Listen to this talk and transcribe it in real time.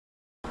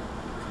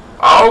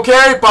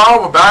Okay,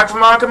 Paul, we're back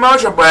from our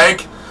commercial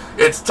break.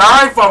 It's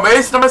time for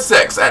race number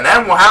 6, and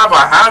then we'll have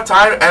our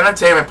halftime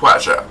entertainment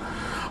pleasure.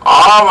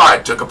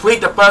 Alright, to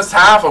complete the first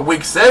half of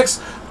week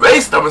 6,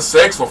 race number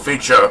 6 will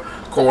feature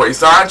Cory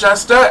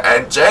Sanchester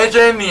and Jay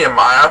Jay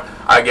Nedermayer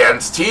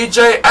against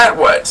TJ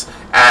Edwards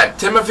and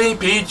Timothy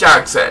P.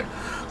 Jackson.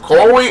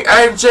 Cory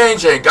and Jay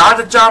Jay got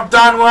the job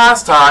done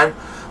last time.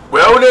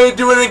 Will they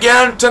do it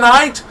again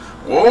tonight?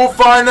 We'll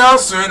find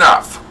out soon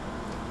enough.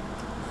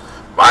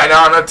 By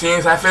now the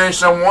teams have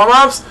finished their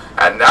warm-ups,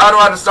 and now they're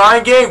at the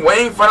starting gate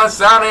waiting for the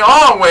sound they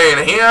all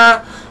waiting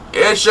here.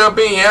 It should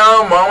be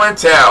here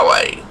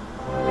momentarily.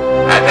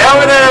 And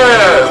there it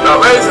is! The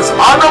race is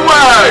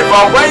underway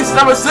for race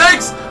number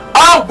 6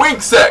 of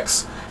week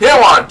 6 here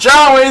on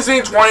Chao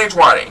Racing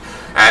 2020.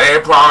 And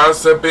it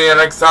promises to be an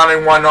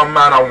exciting one no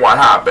matter what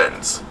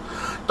happens.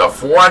 The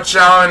 4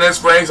 Chao in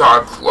this race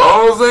are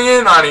closing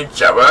in on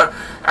each other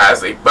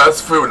as they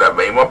bust through the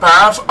rainbow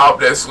path of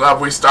this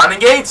lovely starting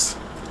gates.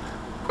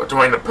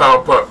 During the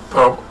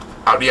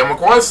the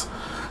course,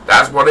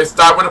 that's where they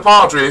start with the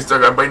palm trees. They're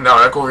going to bring down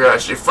their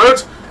coconut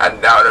fruit,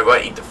 and now they're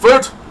going to eat the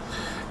fruit.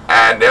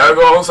 And there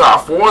goes our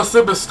 4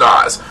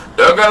 superstars.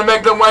 They're going to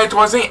make their way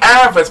towards the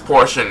average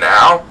portion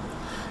now.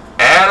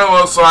 And it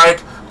looks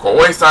like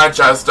Cory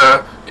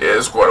Sanchester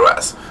is going to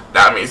rest.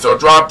 That means they'll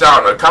drop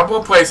down a couple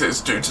of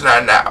places due to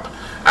that nap.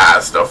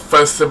 As the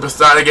first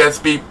superstar to get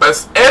speed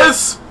bust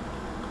is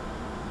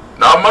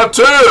number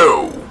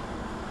 2.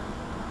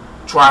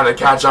 Trying to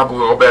catch up a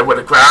little bit with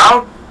the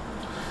crowd.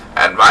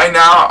 And right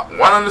now,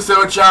 one of the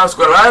silver Chao is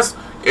going to rest.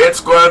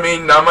 It's going to be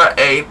number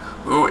 8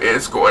 who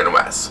is going to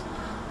rest.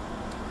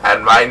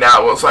 And right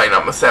now, it looks like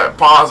number 7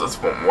 pauses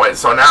for a moment.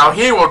 So now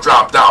he will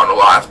drop down to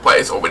last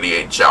place over the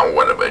 8 Chao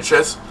winner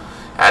bitches.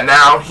 And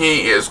now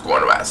he is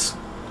going to rest.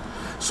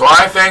 So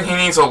I think he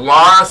needs a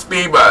lot of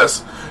speed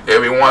bust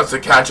if he wants to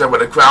catch up with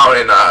the crowd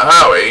in a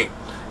hurry.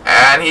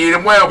 And he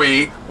will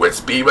be with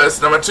speed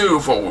bust number 2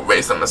 for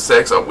race number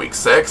 6 of week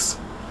 6.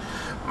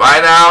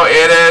 Right now,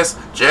 it is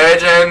Jay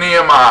Jay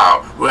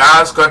Nedermayer who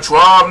has control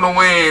of the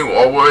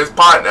lead over his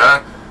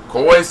partner,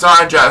 Cory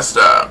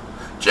Sanchester.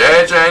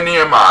 Jay Jay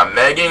Nedermayer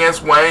making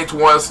his way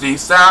towards the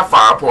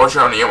sapphire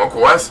portion of the Emerald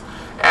course.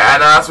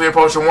 And as we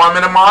approach the 1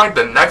 minute mark,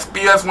 the next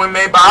BS win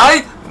made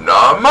by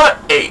number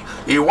 8.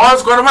 He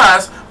was going to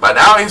rest, but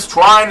now he's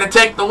trying to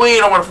take the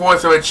lead over the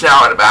 4-7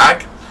 Chao in the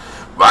back.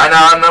 Right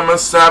now, number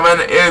 7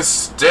 is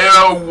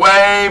still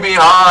way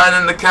behind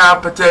in the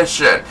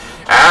competition,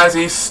 as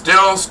he's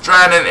still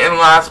stranded in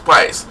last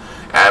place.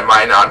 And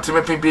right now,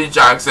 Timothy P.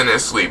 Jackson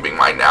is sleeping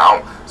right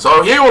now,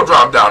 so he will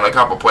drop down a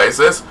couple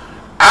places.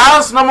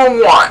 As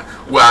number 1,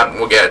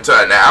 we'll get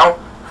to it now.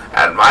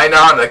 And right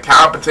now, the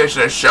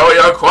competition is showing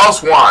a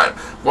close one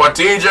for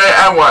TJ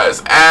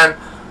Edwards and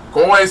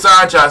Cory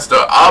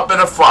Sanchester up in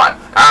the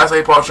front as they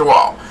approach the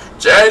wall.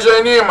 Jay Jay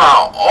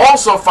Nedermayer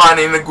also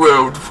finding the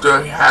groove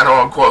to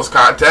handle a close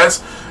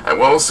contest, and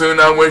we'll soon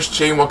know which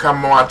team will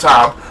come on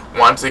top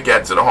once it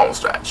gets to the home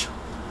stretch.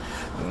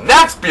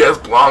 Next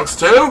BS belongs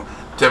to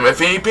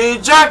Timothy P.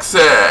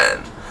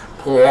 Jackson.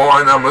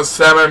 Poor number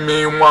 7,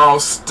 meanwhile,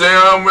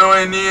 still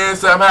really needing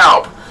some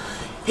help.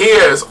 He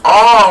is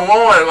all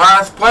alone in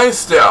last place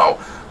still,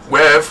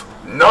 with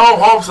no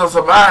hopes of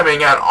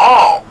surviving at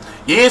all.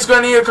 He's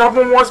going to need a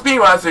couple more speed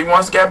runs if he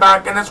wants to get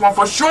back in this one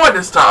for sure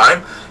this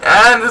time.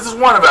 And this is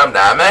one of them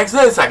that makes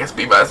his second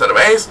speed run of the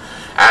race.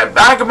 And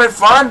back up in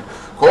front,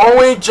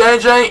 Cory,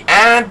 JJ,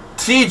 and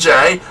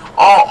TJ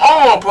are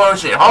all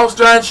approaching home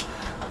stretch.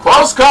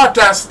 Close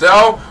contest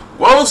still.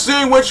 We'll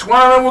see which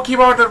one of them will keep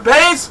on the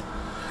pace.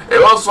 It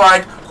looks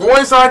like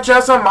Cory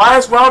Sanchester might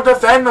as well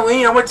defend the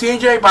lead over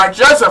TJ by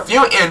just a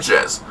few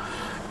inches.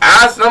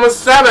 As number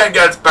 7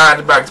 gets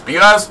back-to-back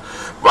speeders.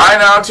 Right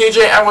now,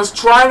 TJ Edwards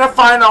trying to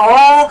find a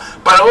hole,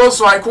 but it looks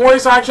like Cory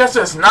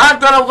Sanchester is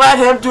not going to let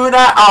him do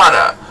that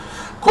honor.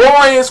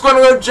 Cory is going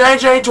to lift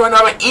JJ to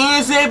another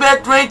easy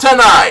victory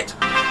tonight.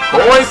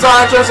 Cory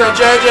Sanchester and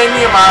JJ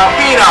Nedermayer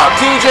beat out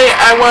TJ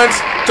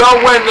Edwards to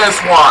win this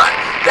one.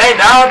 They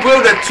now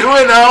improve to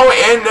 2-0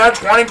 in their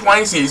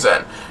 2020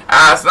 season.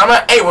 As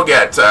number 8 will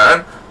get a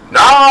turn.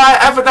 Not a lot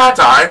of effort that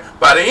time,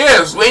 but he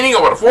is leading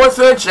over the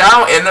 4-3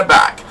 Chao in the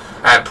back.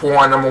 And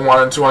poor number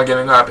 1 and 2 are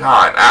getting left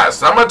behind,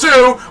 as number 2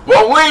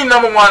 will lead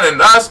number 1 and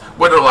thus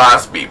with the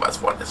last speed bus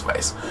for this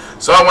race.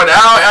 So we're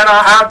now in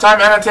our halftime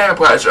entertainment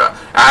pleasure,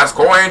 as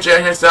Cory and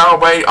JJ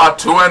celebrate a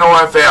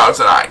 2-0 affair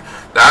tonight.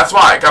 That's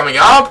why, coming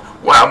up,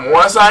 we'll have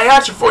more exciting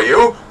action for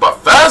you, but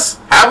first,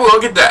 have a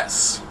look at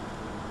this.